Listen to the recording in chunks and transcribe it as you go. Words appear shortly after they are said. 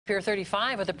Pier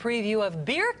 35 with a preview of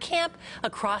beer camp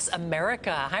across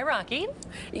America. Hi, Roqui.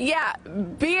 Yeah,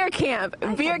 beer camp.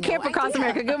 Beer camp across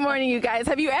America. Good morning, you guys.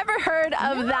 Have you ever heard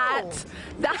of that?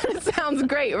 That sounds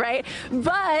great, right?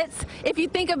 But if you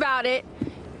think about it,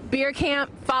 beer camp,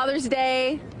 Father's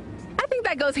Day, I think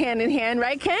that goes hand in hand,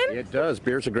 right, Ken? It does.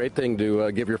 Beer's a great thing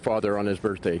to give your father on his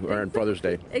birthday or on Father's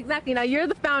Day. Exactly. Now, you're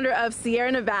the founder of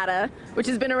Sierra Nevada, which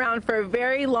has been around for a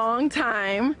very long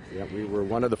time. Yeah, we were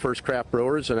one of the first craft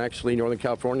brewers, and actually Northern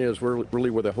California is really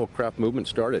where the whole craft movement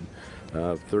started.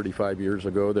 35 years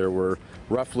ago, there were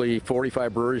roughly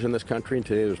 45 breweries in this country, and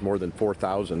today there's more than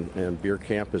 4,000. And Beer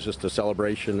Camp is just a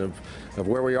celebration of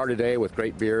where we are today with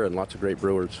great beer and lots of great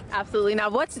brewers. Absolutely. Now,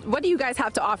 what do you guys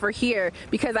have to offer here?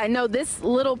 Because I know this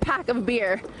little pack of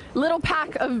beer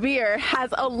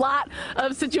has a lot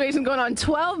of situations going on.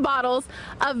 12 bottles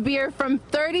of beer from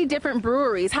 30 different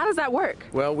breweries. How does that work?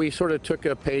 Well, we sort of took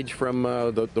a page from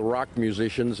the rock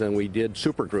musicians, and we did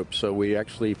super groups. So we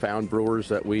actually found brewers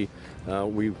that we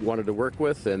wanted to work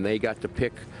with, and they got to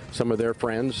pick some of their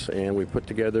friends, and we put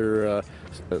together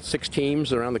 6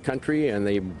 teams around the country, and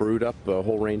they brewed up a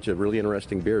whole range of really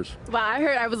interesting beers. Well,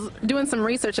 I was doing some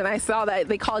research, and I saw that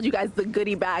they called you guys the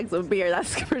goodie bags of beer.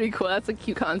 That's pretty cool. That's a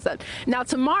cute concept. Now,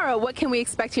 tomorrow, what can we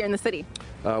expect here in the city?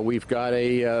 We've got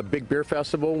a big beer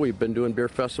festival. We've been doing beer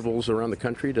festivals around the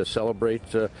country to celebrate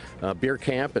Beer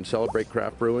Camp and celebrate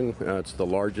craft brewing. It's the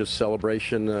largest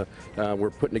celebration.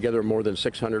 We're putting together more than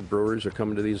 600 brewers are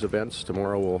coming to these events.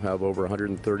 Tomorrow we'll have over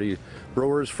 130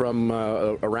 brewers from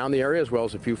around the area, as well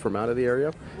as a few from out of the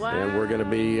area. Wow. And we're going to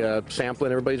be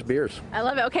sampling everybody's beers. I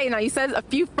love it. Okay, now you said a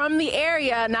few from the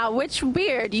area. Now, which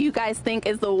beer do you guys think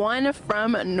is the one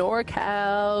from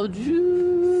NorCal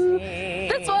Juice?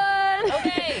 This one!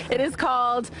 Okay. It is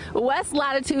called West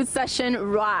Latitude Session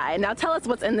Rye. Now tell us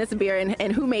what's in this beer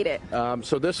and who made it.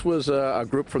 So this was a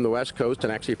group from the West Coast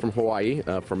and actually from Hawaii,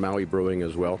 from Maui Brewing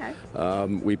as well.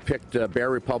 Okay. We picked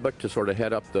Bear Republic to sort of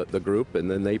head up the group,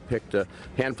 and then they picked a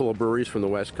handful of breweries from the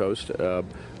West Coast.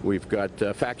 We've got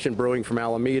Faction Brewing from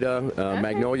Alameda,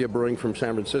 Magnolia Brewing from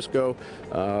San Francisco.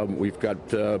 We've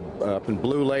got up in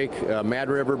Blue Lake, Mad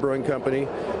River Brewing Company,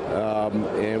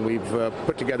 and we've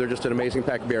put together just an amazing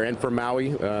pack of beer. And from Maui,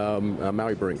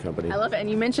 Maui Brewing Company. I love it. And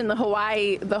you mentioned the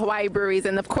Hawaii breweries,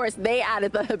 and of course they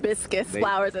added the hibiscus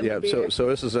flowers in the beer. So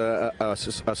this is a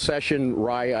session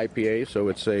rye IPA. So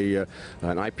it's an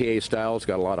IPA style. It's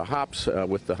got a lot of hops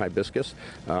with the hibiscus,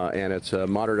 and it's a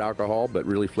moderate alcohol, but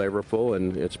really flavorful,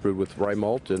 and it's brewed with rye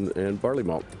malt and barley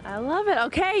malt. I love it.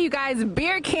 Okay, you guys,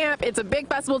 Beer Camp. It's a big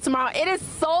festival tomorrow. It is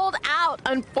sold out,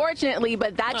 unfortunately,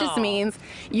 but that just means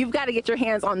you've got to get your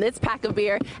hands on this pack of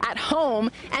beer at home,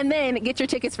 and then get your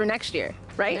tickets for next year,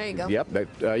 right? There you go. Yep.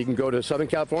 You can go to Southern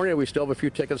California. We still have a few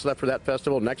tickets left for that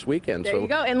festival next weekend. There you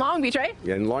go. In Long Beach, right?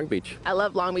 Yeah, in Long Beach. I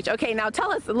love Long Beach. Okay, now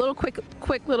tell us a little quick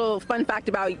little fun fact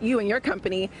about you and your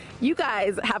company. You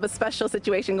guys have a special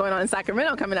situation going on in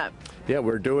Sacramento coming up. Yeah,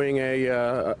 we're doing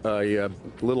a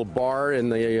little bar in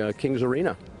the Kings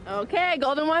Arena. Okay,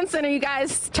 Golden One Center, you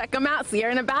guys, check them out.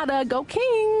 Sierra Nevada, go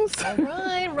Kings! All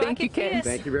right, Roqui. Thank you, Ken.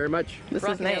 Thank you very much. This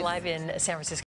is nice. Live in San Francisco.